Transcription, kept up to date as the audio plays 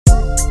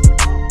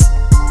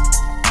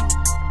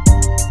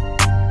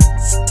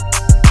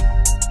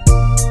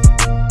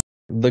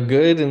the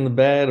good and the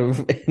bad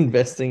of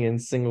investing in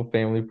single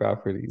family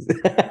properties.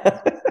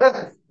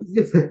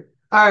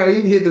 All right,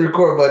 you hit the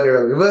record button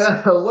earlier.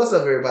 But what's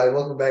up, everybody?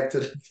 Welcome back to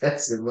the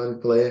Passive Money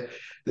Player.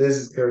 This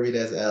is Kirby.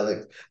 That's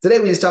Alex. Today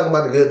we just talking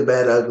about the good, the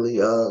bad,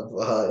 ugly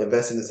of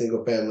investing in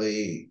single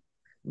family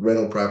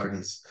rental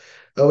properties.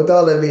 With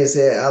all that being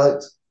said,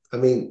 Alex, I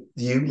mean,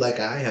 you like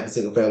I have a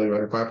single family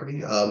rental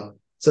property.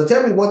 So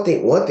tell me one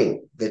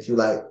thing that you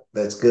like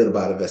that's good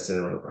about investing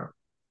in rental property.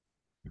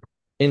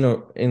 In I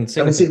mean,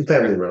 single single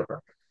family, family right?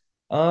 rental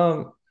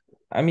property.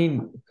 I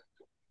mean,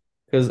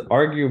 because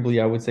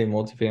arguably I would say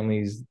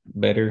multifamily is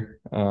better.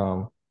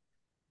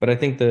 But I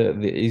think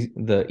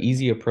the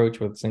easy approach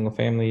with single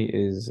family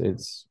is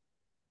it's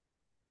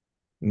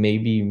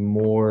maybe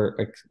more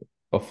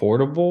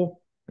affordable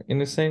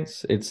in a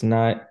sense. It's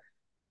not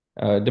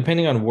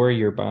depending on where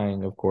you're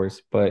buying, of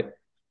course, but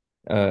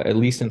at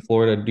least in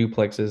Florida,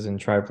 duplexes and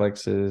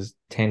triplexes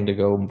tend to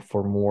go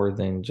for more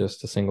than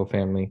just a single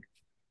family.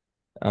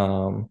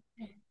 Um,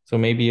 so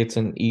maybe it's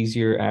an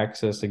easier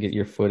access to get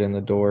your foot in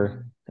the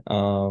door.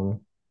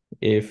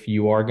 If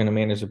you are going to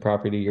manage the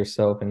property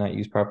yourself and not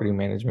use property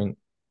management,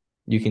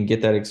 you can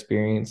get that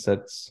experience.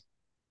 That's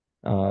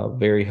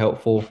very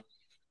helpful.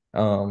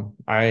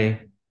 I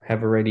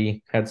have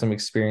already had some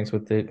experience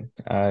with it.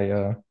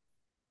 I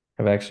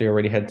have actually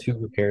already had two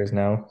repairs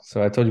now.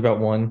 So I told you about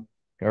one.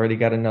 I already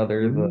got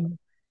another. Mm-hmm.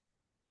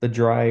 The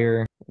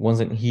dryer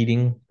wasn't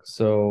heating,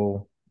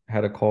 so I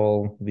had to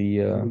call the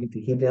Did you get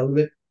the heat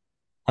element?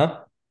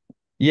 huh?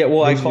 Yeah,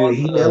 well, Did you get a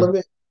heat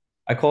element?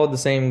 I called the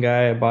same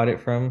guy I bought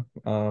it from,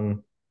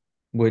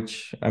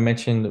 which I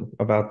mentioned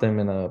about them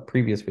in a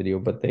previous video,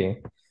 but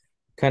they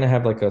kind of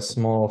have like a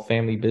small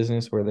family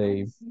business where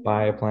they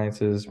buy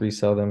appliances,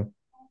 resell them.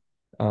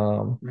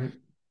 Um, Right.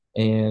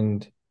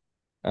 and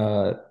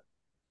uh,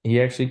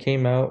 he actually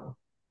came out,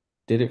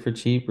 did it for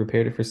cheap,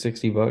 repaired it for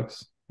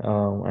 $60.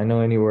 I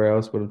know anywhere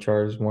else would have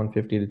charged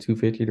 150 to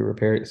 250 to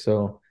repair it.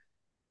 So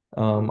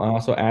I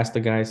also asked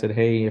the guy, I said,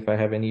 hey, if I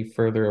have any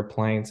further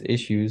appliance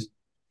issues,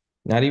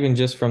 not even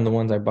just from the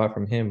ones I bought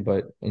from him,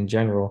 but in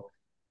general,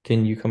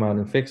 can you come out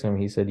and fix them?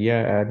 He said, yeah,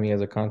 add me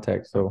as a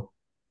contact. So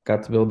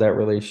got to build that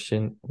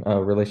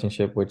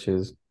relationship, which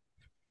is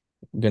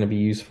going to be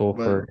useful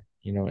Right. for,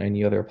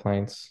 any other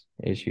appliance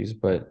issues.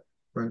 But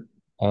Right.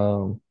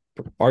 um,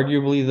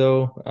 arguably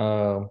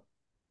though,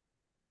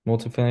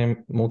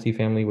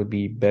 multifamily would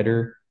be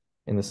better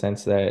in the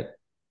sense that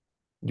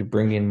you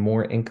bring in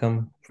more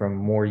income from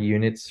more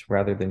units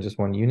rather than just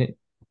one unit.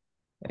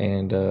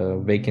 And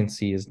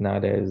vacancy is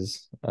not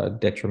as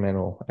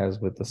detrimental as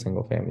with the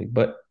single family.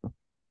 But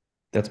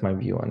that's my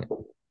view on it.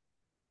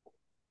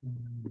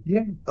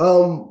 Yeah.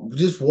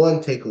 Just one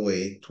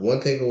takeaway.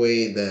 One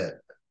takeaway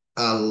that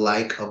I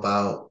like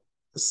about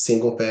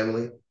single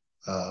family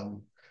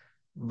um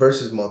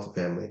versus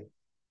multifamily.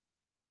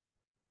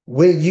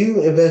 When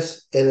you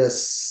invest in a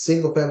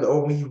single family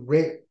or when you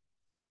rent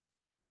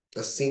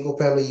a single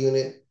family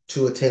unit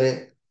to a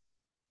tenant,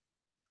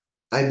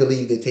 I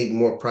believe they take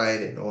more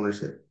pride in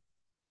ownership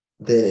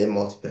than in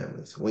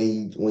multifamilies.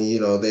 When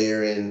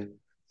they're in,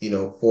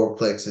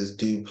 fourplexes,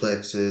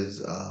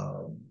 duplexes,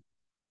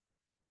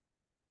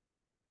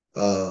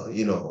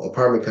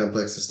 apartment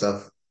complex and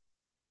stuff,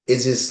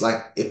 it's just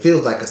like it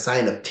feels like a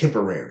sign of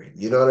temporary.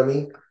 You know what I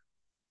mean?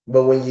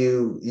 But when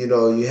you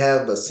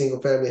have a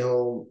single family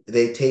home,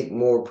 they take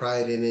more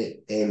pride in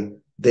it, and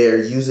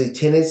they're usually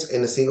tenants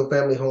in a single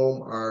family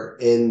home are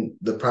in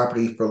the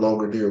property for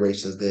longer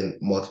durations than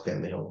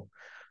multifamily home.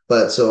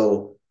 But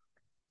so,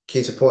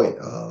 case in point,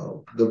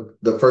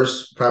 the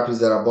first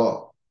properties I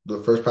bought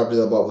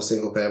was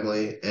single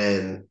family,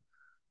 and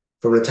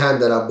from the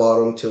time that I bought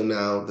them till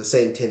now, the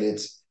same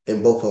tenants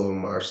and both of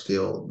them are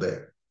still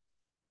there.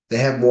 They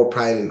have more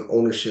pride and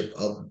ownership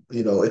of,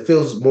 it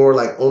feels more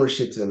like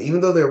ownership to them. Even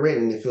though they're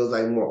renting, it feels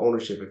like more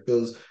ownership. It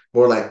feels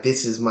more like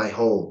this is my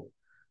home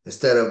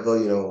instead of,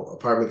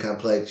 apartment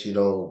complex,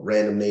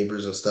 random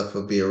neighbors and stuff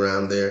will be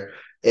around there.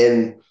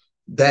 And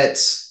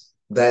that's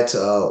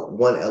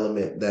one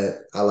element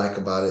that I like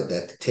about it,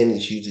 that the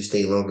tenants usually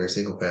stay longer in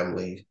single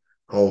family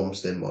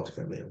homes than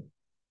multifamily homes.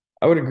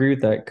 I would agree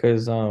with that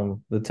because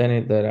the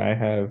tenant that I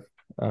have,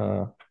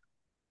 uh,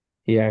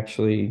 he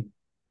actually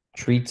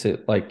treats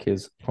it like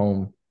his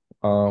home.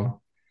 Um,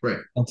 Right,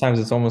 Sometimes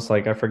it's almost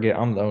like I forget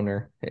I'm the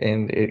owner,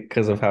 and it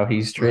because of how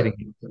he's right.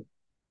 treating it.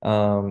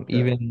 Yeah.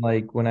 Even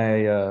like when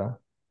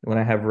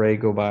I have Ray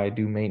go by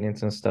do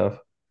maintenance and stuff,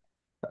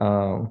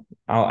 I'll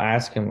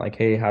ask him like,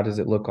 "Hey, how does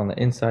it look on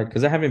the inside?"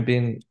 Because I haven't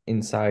been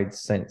inside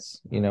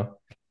since.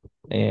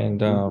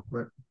 And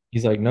Right.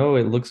 he's like, "No,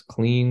 it looks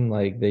clean.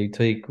 Like they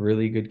take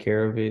really good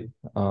care of it."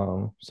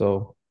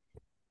 So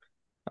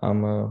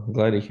I'm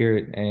glad to hear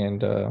it,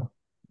 and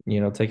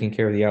taking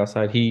care of the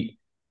outside. He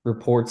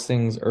reports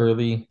things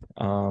early,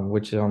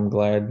 which I'm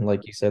glad.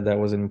 Like you said, that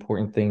was an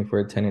important thing for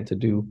a tenant to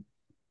do.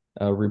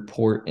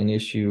 Report an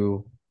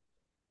issue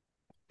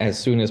as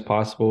soon as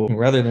possible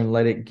rather than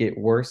let it get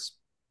worse.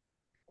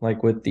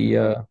 Like with the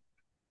Right.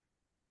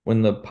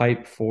 when the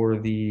pipe for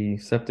the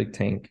septic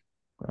tank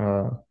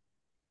uh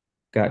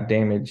got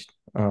damaged,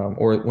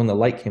 or when the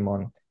light came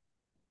on.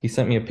 He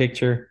sent me a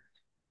picture,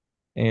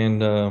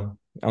 and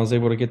I was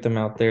able to get them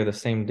out there the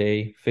same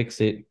day,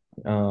 fix it,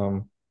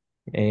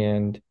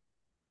 and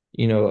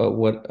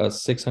what a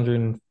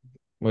 600,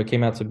 what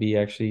came out to be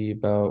actually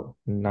about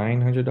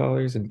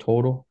 $900 in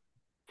total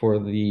for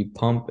the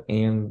pump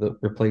and the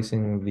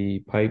replacing the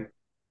pipe.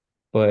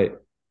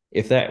 But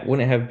if that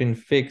wouldn't have been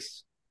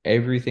fixed,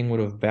 everything would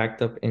have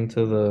backed up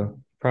into the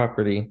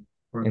property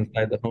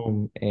inside the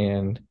home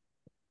and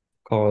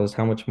caused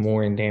how much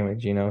more in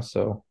damage.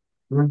 So,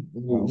 You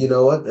um,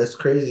 know what? That's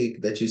crazy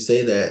that you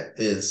say that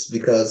is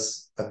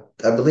because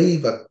I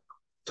believe I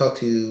talked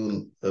to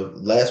you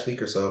last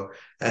week or so.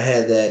 I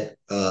had that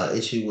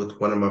issue with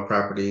one of my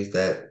properties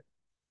that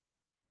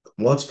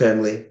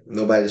multifamily,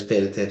 nobody's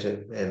paying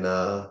attention, and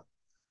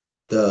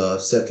the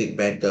septic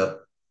backed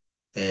up,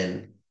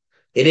 and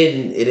it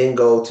didn't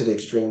go to the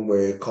extreme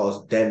where it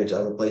caused damage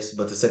other places,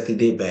 but the septic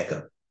did back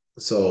up.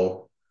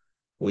 So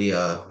we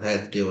had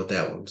to deal with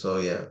that one. So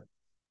yeah.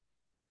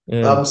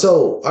 yeah,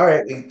 So all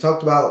right, we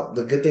talked about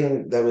the good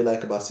thing that we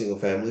like about single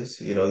families.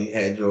 You know, you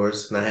had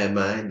yours and I had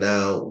mine.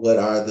 Now, what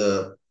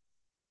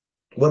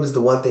is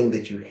the one thing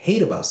that you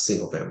hate about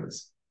single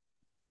families?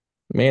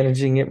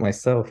 managing it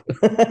myself.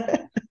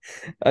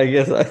 I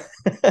guess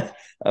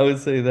I would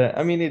say that.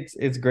 I mean,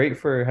 it's great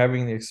for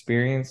having the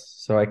experience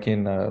so I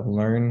can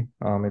learn.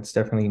 It's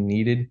definitely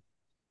needed.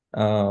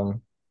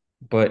 Um,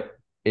 but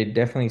it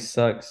definitely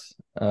sucks.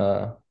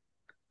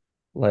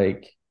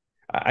 Like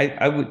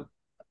I would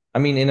I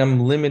mean, and I'm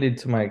limited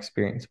to my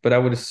experience, but I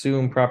would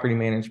assume property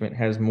management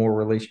has more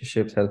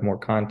relationships, has more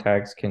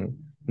contacts, can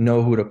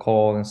know who to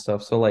call and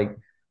stuff. So like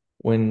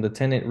when the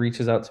tenant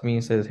reaches out to me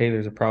and says, "Hey,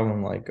 there's a problem,"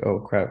 I'm like, "Oh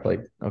crap,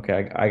 like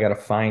okay, I got to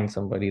find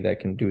somebody that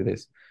can do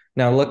this."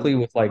 Now, luckily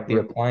with like the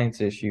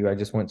appliance issue, I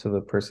just went to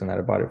the person that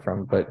I bought it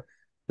from, but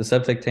the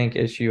septic tank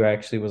issue, I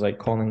actually was like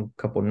calling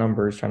a couple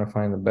numbers trying to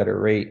find the better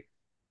rate,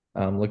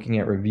 looking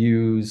at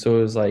reviews. So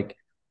it was like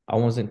I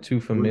wasn't too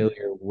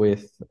familiar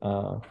with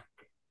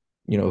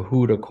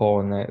who to call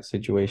in that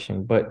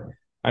situation. But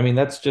I mean,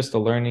 that's just a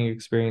learning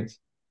experience.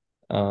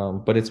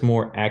 But it's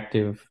more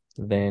active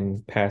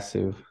than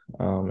passive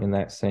in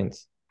that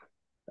sense.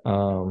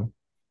 Um,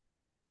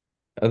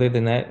 Other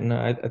than that, no,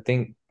 I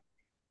think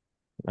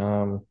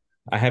um,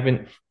 I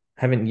haven't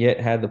yet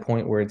had the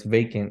point where it's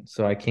vacant,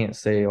 so I can't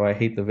say, "Oh, I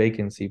hate the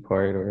vacancy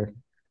part," or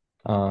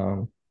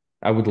um,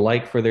 I would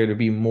like for there to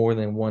be more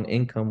than one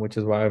income, which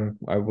is why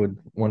I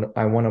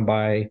want to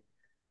buy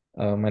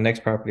my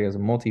next property as a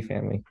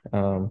multifamily.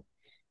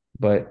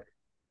 But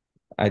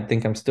I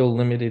think I'm still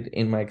limited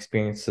in my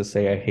experience to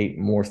say I hate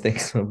more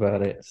things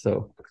about it.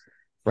 So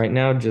right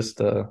now,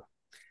 just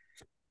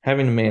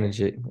having to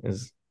manage it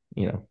is,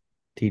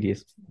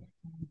 tedious.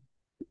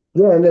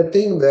 Yeah, and the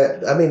thing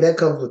that I mean that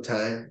comes with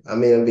time. I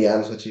mean, I'll be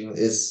honest with you,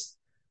 it's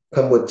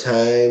come with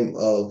time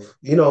of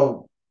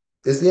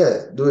it's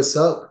yeah, do it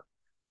suck.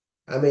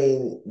 I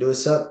mean, do it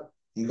suck.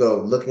 You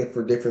go looking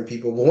for different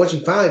people, but once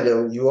you find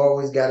them, you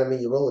always got them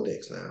in your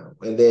Rolodex now.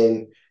 And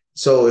then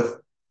so if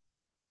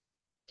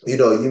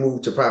you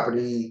move to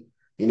property,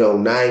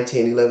 9,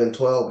 10, 11,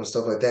 12, and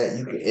stuff like that,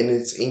 you can and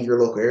it's in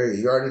your local area.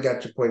 You already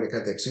got your point of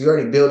contact. So you're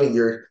already building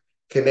your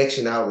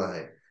connection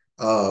outline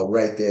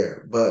right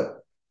there. But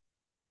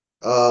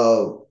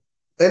uh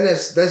and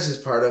that's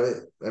just part of it.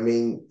 I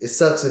mean, it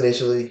sucks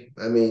initially.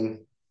 I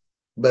mean,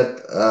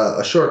 but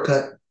a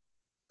shortcut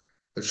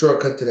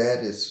to that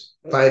is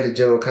find a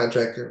general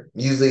contractor.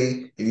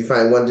 Usually, if you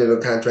find one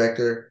general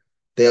contractor,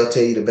 they'll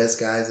tell you the best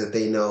guys that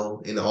they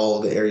know in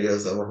all the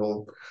areas of a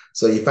home.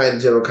 So you find a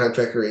general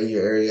contractor in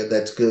your area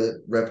that's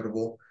good,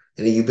 reputable,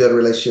 and then you build a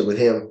relationship with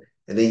him,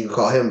 and then you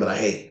call him. But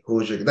hey, who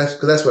is your? That's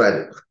because that's what I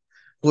do.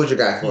 Who's your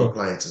guy for Yeah.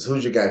 appliances?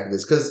 Who's your guy for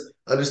this? Because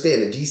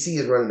understand that GC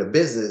is running a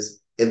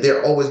business and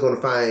they're always going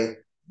to find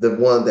the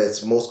one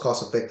that's most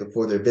cost effective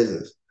for their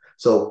business.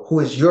 So who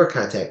is your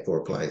contact for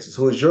appliances?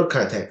 Who is your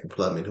contact for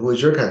plumbing? Who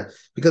is your contact?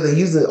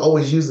 Because they're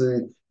always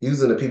using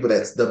the people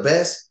that's the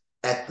best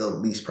at the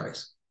least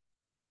price.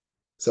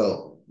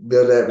 So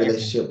build that Exactly.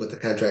 relationship with the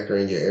contractor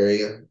in your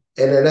area.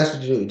 And then that's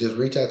what you do. Just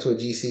reach out to a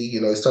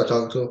GC, start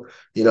talking to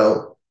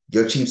them.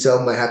 Your cheap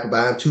self might have to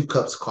buy them 2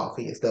 cups of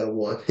coffee instead of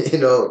one.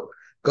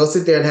 Go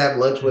sit there and have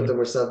lunch with Yeah. them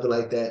or something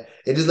like that.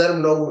 And just let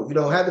them know,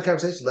 have the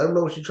conversation, let them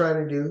know what you're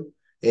trying to do.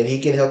 And he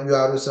can help you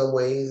out in some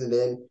ways. And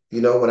then,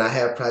 when I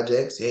have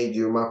projects, hey,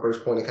 you're my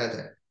first point of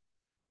contact.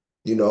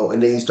 And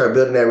then you start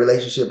building that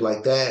relationship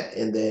like that.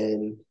 And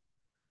then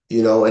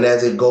and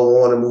as it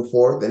go on and move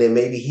forward, and then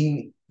maybe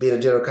he being a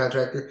general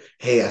contractor,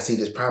 hey, I see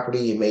this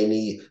property, it may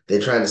need,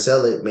 they're trying to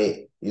sell it,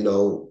 may, with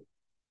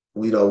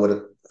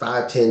a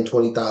 5, 10,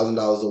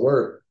 $20,000 of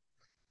work,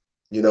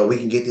 we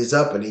can get this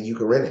up and then you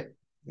can rent it.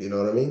 You know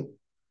what I mean?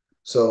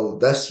 So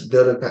that's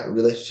building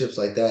relationships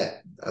like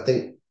that. I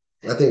think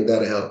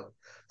that'll help.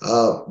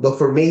 But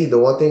for me, the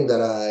one thing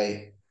that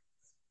I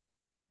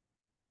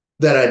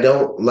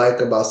don't like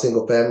about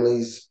single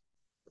families,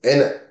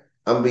 and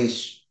I'm be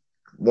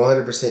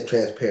 100%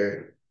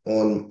 transparent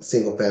on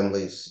single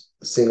families.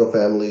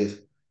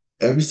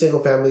 Every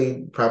single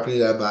family property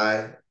that I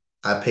buy,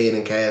 I pay it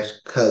in cash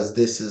because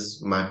this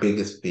is my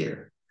biggest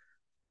fear.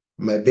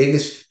 My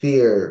biggest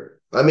fear,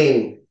 I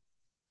mean,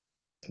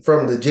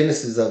 from the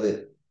genesis of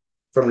it,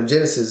 from the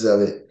genesis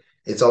of it,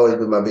 it's always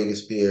been my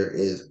biggest fear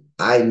is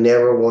I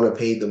never want to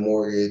pay the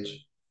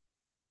mortgage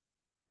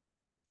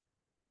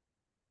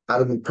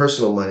out of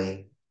personal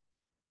money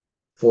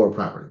for a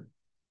property.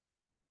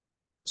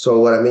 So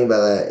what I mean by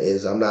that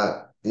is I'm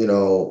not,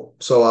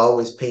 so I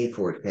always pay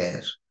for it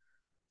cash.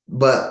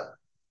 But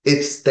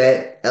it's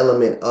that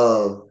element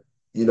of,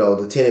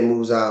 the tenant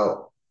moves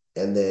out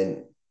and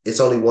then it's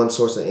only one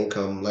source of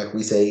income, like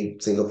we say,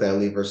 single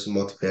family versus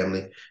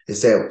multifamily.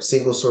 It's that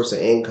single source of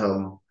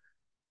income.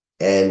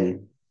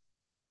 And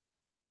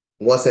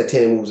once that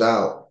tenant moves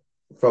out,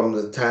 from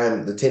the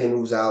time the tenant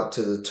moves out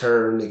to the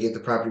turn to get the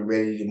property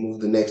ready to move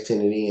the next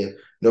tenant in,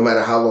 no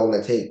matter how long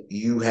that takes,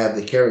 you have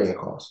the carrying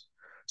cost.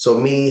 So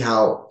me,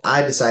 how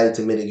I decided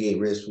to mitigate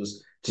risk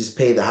was just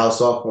pay the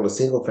house off on a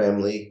single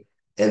family,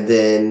 and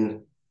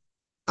then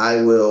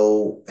I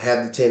will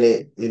have the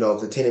tenant,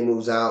 if the tenant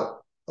moves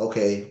out,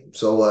 okay,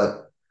 so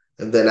what?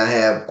 And then I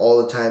have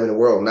all the time in the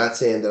world. Not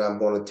saying that I'm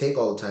going to take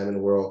all the time in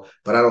the world,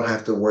 but I don't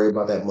have to worry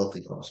about that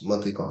monthly cost,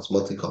 monthly cost,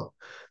 monthly cost,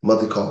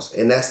 monthly cost.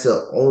 And that's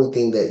the only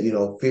thing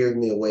that, feared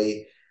me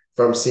away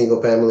from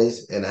single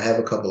families. And I have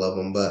a couple of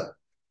them, but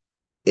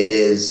it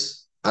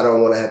is, I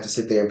don't want to have to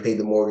sit there and pay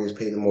the mortgage,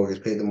 pay the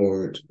mortgage, pay the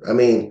mortgage. I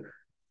mean,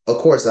 of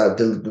course, I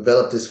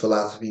developed this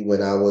philosophy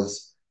when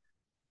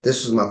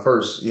this was my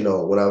first,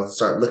 when I would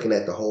start looking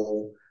at the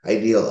whole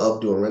idea of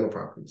doing rental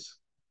properties,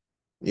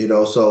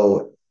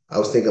 so I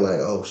was thinking like,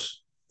 oh,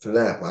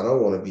 snap, I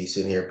don't want to be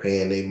sitting here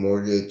paying a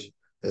mortgage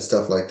and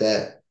stuff like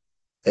that.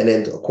 And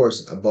then, of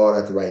course, I bought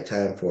at the right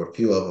time for a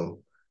few of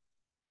them.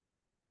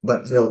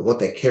 But you don't want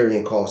that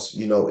carrying cost,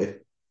 if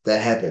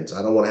that happens.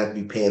 I don't want to have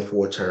to be paying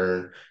for a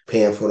turn,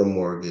 paying for the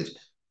mortgage,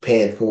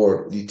 paying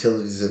for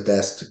utilities if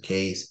that's the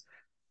case.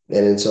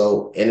 And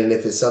then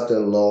if it's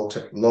something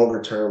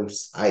longer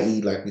terms,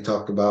 i.e., like we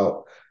talked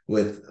about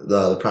with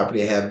the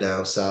property I have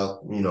down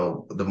south,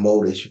 the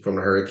mold issue from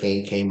the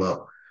hurricane came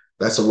up.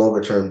 That's a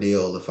longer term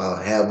deal. If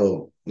I have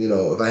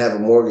a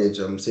mortgage,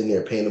 I'm sitting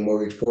there paying the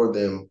mortgage for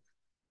them.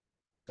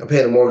 I'm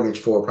paying a mortgage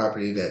for a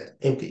property that's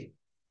empty,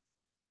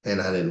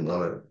 and I didn't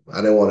want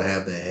to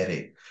have that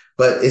headache.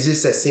 But it's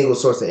just that single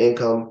source of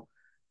income.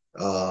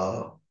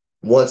 uh,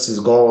 Once it's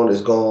gone,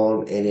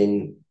 and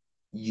then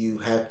you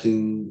have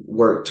to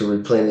work to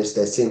replenish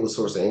that single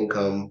source of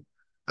income.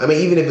 I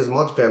mean, even if it's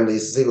multifamily,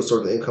 it's a single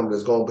source of income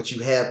that's gone, but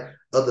you have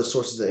other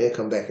sources of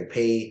income that can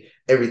pay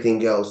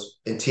everything else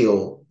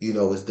until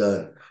it's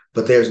done.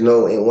 But there's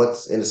no, and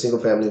once in a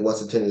single family, once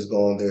the tenant is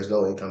gone, there's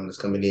no income that's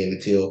coming in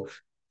until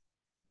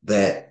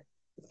that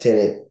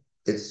tenant,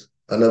 it's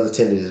another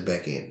tenant is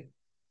back in.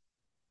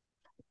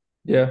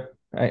 Yeah,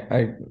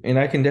 and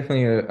I can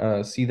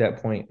definitely see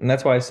that point, and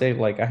that's why I say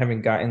like I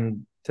haven't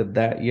gotten to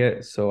that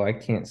yet, so I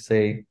can't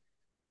say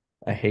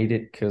I hate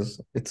it because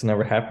it's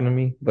never happened to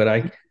me. But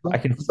I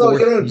can So you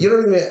foresee.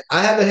 don't even.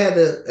 I haven't had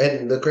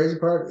and the crazy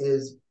part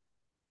is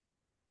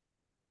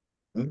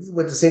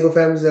with the single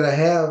families that I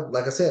have,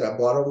 like I said, I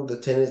bought them.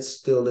 The tenants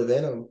still live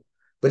in them,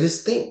 but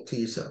just think to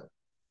yourself.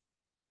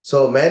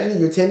 So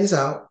imagine your tenants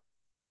out.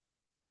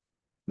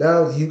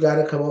 Now you got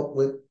to come up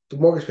with the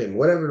mortgage payment,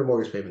 whatever the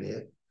mortgage payment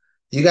is.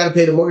 You got to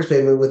pay the mortgage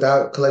payment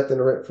without collecting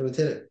the rent from the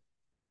tenant.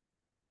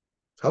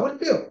 How would it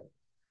feel?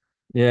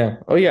 Yeah.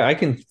 Oh yeah, I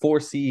can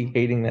foresee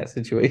hating that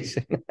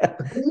situation.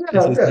 Yeah,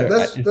 yeah, It's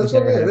that's just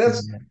what never I mean.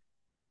 happened yet.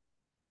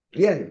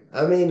 Yeah,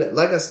 I mean,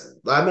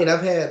 I mean,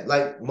 I've had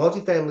like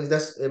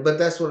multifamilies. But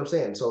that's what I'm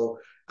saying. So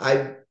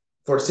I,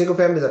 for the single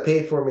families, I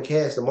paid for them in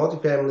cash. The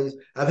multifamilies,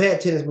 I've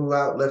had tenants move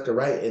out left and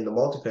right in the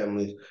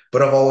multifamilies,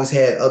 but I've always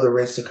had other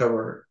rents to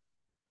cover.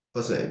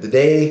 What's the name?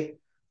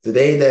 The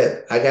day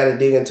that I got to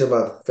dig into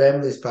my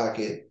family's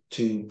pocket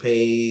to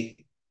pay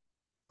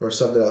for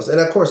something else,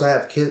 and of course I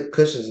have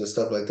cushions and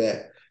stuff like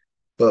that.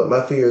 But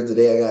my fear is the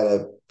day I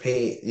gotta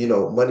pay,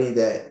 money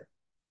that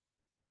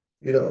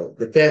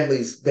the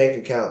family's bank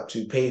account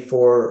to pay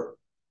for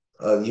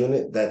a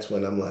unit, that's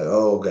when I'm like,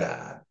 oh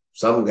God,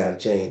 something got to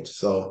change.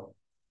 So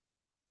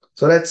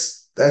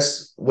that's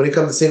when it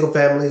comes to single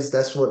families,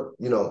 that's what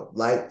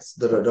likes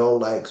that or don't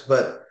likes.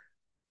 But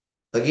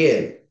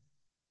again,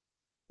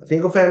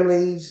 single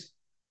families,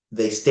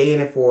 they stay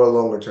in it for a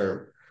longer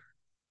term.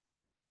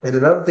 And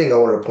another thing I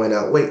wanted to point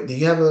out, wait, do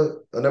you have a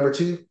number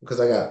two? Because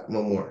I got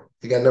one more.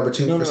 You got number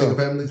two No, for no, single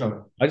no, families?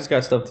 no. I just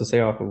got stuff to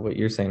say off of what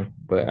you're saying,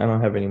 but I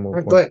don't have any more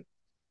All right, go points. ahead.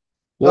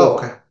 Oh, Well,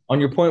 okay. on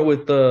your point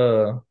with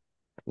the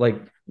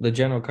like the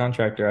general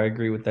contractor, I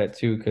agree with that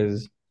too,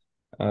 because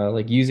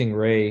like using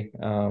Ray,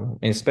 and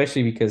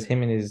especially because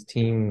him and his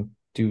team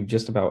do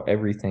just about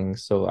everything,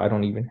 so I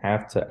don't even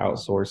have to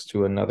outsource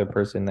to another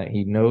person that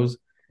he knows.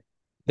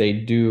 They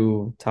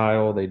do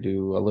tile, they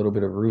do a little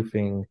bit of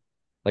roofing,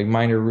 like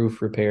minor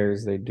roof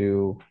repairs. They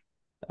do,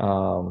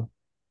 um,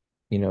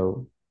 you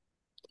know,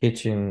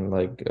 kitchen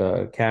like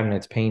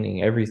cabinets,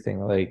 painting, everything.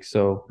 Like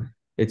so,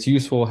 it's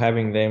useful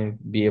having them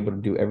be able to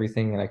do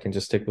everything, and I can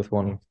just stick with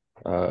one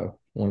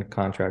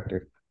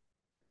contractor.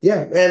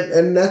 Yeah,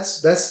 and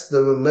that's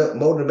the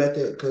molding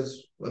method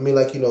because I mean,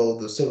 like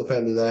the single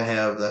family that I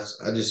have, that's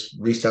I just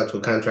reached out to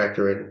a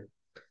contractor and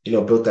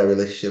built that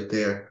relationship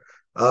there.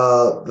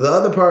 The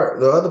other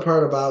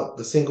part about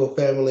the single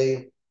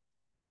family,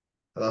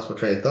 I lost my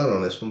train of thought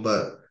on this one,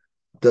 but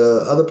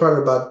the other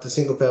part about the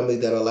single family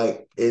that I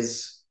like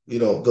is the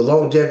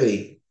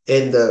longevity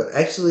and the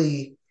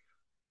actually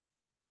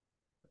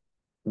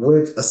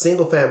with a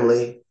single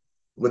family,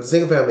 with a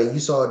single family, you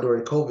saw it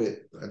during COVID.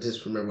 I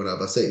just remember what I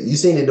was about to say. You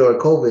seen it during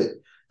COVID,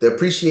 the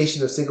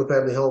appreciation of single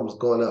family homes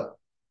going up.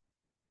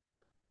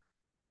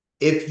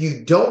 If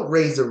you don't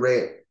raise the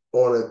rent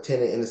on a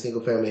tenant in a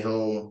single family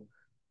home,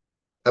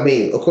 I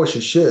mean, of course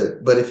you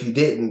should, but if you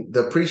didn't,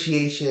 the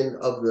appreciation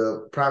of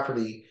the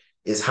property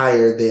is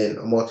higher than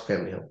a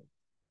multifamily home.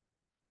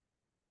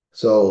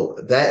 So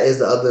that is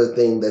the other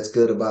thing that's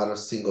good about a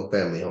single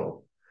family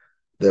home.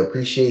 The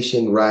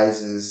appreciation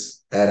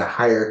rises at a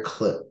higher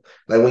clip.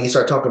 Like when you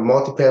start talking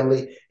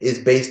multifamily, it's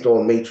based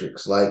on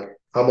matrix, like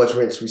how much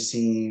rent's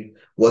received,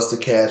 what's the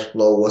cash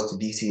flow, what's the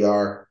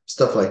DCR,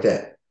 stuff like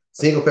that.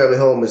 Single family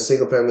home is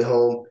single family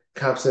home,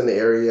 comps in the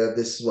area.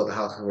 This is what the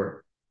house is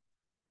worth.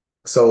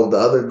 So the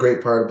other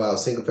great part about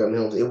single family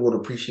homes, it will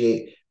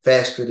appreciate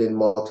faster than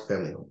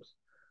multifamily homes.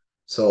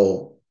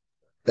 So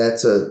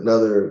that's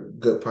another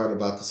good part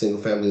about the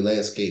single family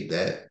landscape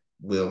that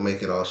will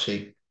make it all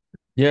shake.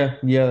 Yeah,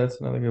 yeah, that's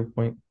another good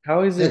point.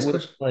 How is it Next with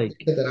question. like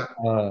Get that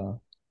out. uh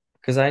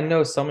because I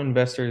know some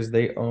investors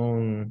they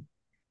own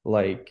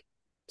like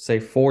say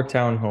four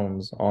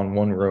townhomes on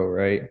one row,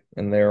 right?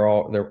 And they're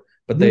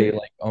but they Mhm.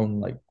 like own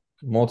like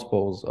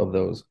multiples of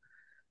those.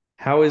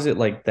 How is it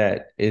like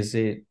that? Is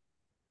it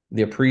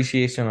the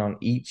appreciation on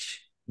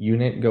each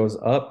unit goes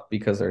up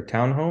because they're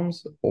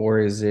townhomes, or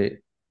is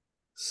it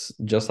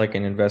just like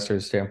an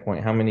investor's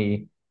standpoint? How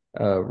many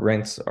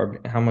rents are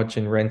how much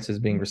in rents is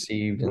being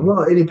received and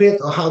Well, it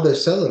depends on how they're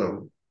selling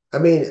them. I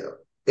mean,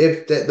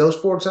 if those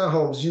four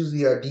townhomes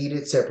usually are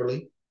deeded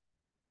separately.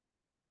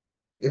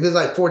 If it's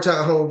like four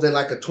townhomes in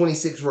like a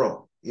 26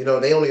 row,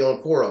 they only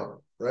own four of them,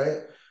 right?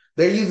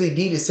 They're usually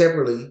deeded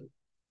separately.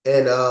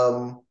 And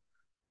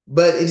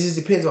but it just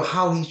depends on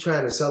how he's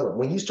trying to sell them.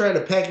 When he's trying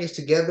to package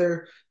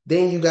together,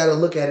 then you got to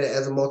look at it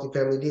as a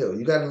multifamily deal.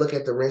 You got to look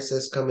at the rents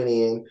that's coming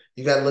in.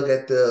 You got to look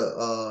at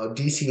the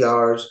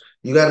DCRs.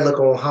 You got to look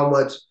on how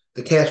much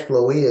the cash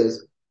flow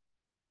is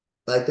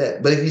like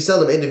that. But if you sell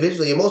them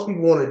individually, and most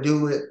people want to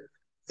do it,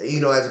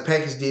 as a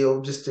package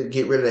deal, just to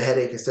get rid of the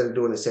headache instead of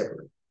doing it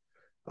separately.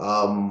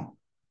 Um,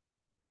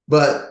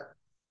 but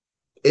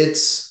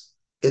it's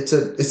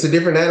a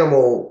different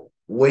animal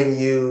when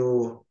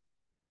you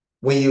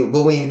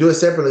do it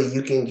separately,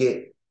 you can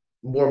get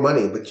more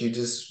money, but you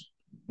just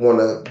want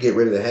to get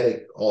rid of the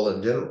headache all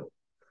in general.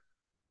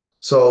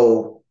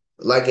 So,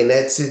 like in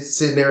that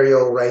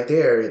scenario right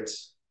there,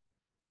 it's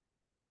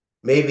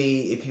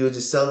maybe if you were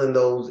just selling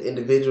those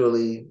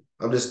individually,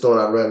 I'm just throwing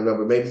out a random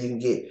number. Maybe you can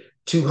get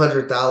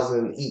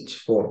 200,000 each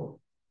for them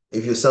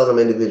if you sell them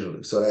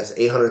individually. So that's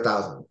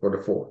 800,000 for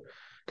the four.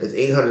 That's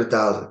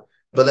 800,000.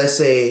 But let's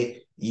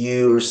say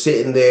you're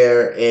sitting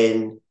there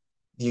and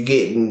you're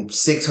getting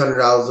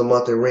 $600 a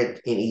month in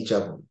rent in each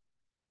of them.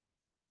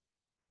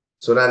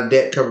 So now the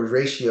debt coverage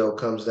ratio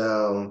comes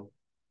down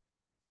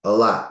a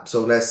lot.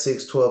 So that's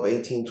 6, 12,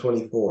 18,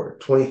 24.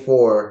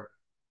 24,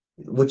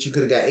 which you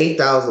could have got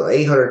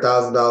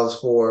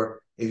 $800,000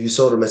 for if you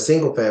sold them as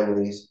single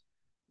families.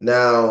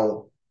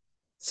 Now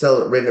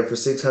sell it renting for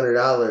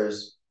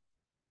 $600,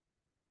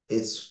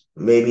 it's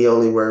maybe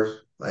only worth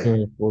like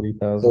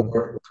 240,000?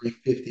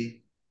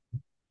 350.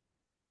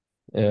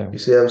 Yeah. You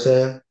see what I'm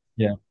saying?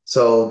 Yeah.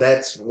 So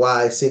that's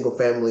why single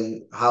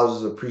family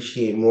houses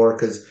appreciate more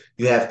because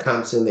you have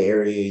comps in the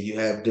area, you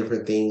have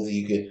different things that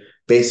you can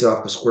base it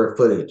off of square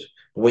footage.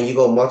 When you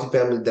go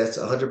multifamily, that's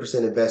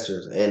 100%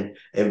 investors. And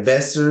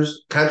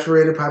investors,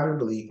 contrary to popular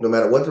belief, no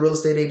matter what the real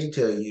estate agent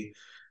tell you,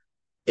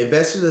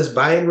 investors that's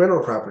buying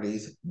rental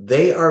properties,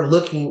 they are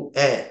looking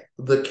at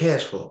the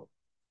cash flow.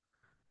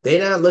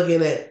 They're not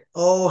looking at,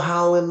 oh,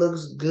 how it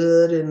looks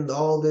good and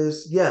all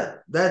this. Yeah,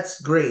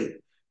 that's great.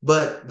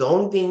 But the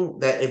only thing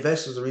that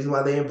investors, the reason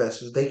why they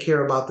investors, they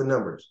care about the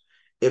numbers.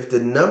 If the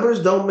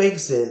numbers don't make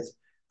sense,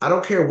 I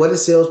don't care what it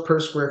sells per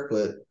square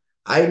foot.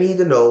 I need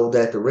to know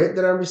that the rent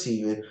that I'm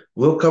receiving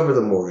will cover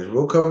the mortgage,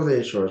 will cover the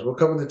insurance, will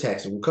cover the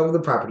taxes, will cover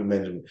the property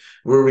management,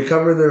 will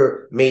recover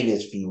their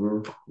maintenance fee,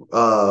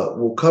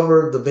 will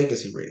cover the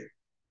vacancy rate.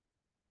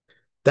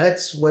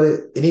 That's what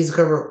it needs to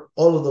cover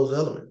all of those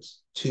elements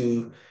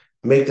to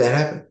make that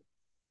happen.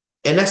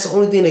 And that's the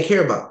only thing they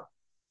care about.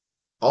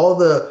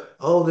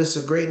 Oh, this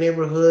is a great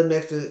neighborhood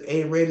next to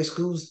A-rated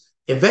schools.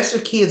 Investor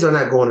kids are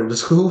not going to the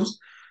schools.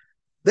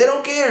 They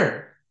don't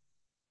care.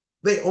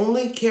 They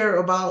only care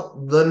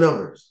about the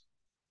numbers.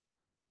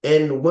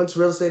 And once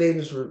real estate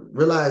agents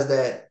realize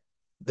that,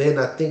 then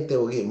I think they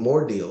will get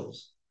more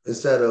deals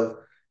instead of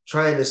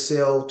trying to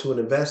sell to an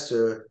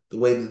investor the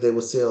way that they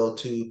would sell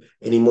to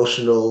an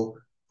emotional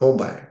home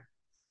buyer.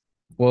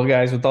 Well,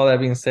 guys, with all that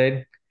being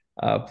said,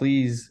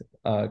 please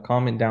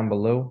comment down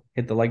below,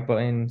 hit the like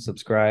button,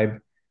 subscribe,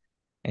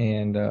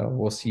 and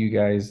we'll see you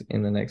guys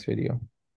in the next video.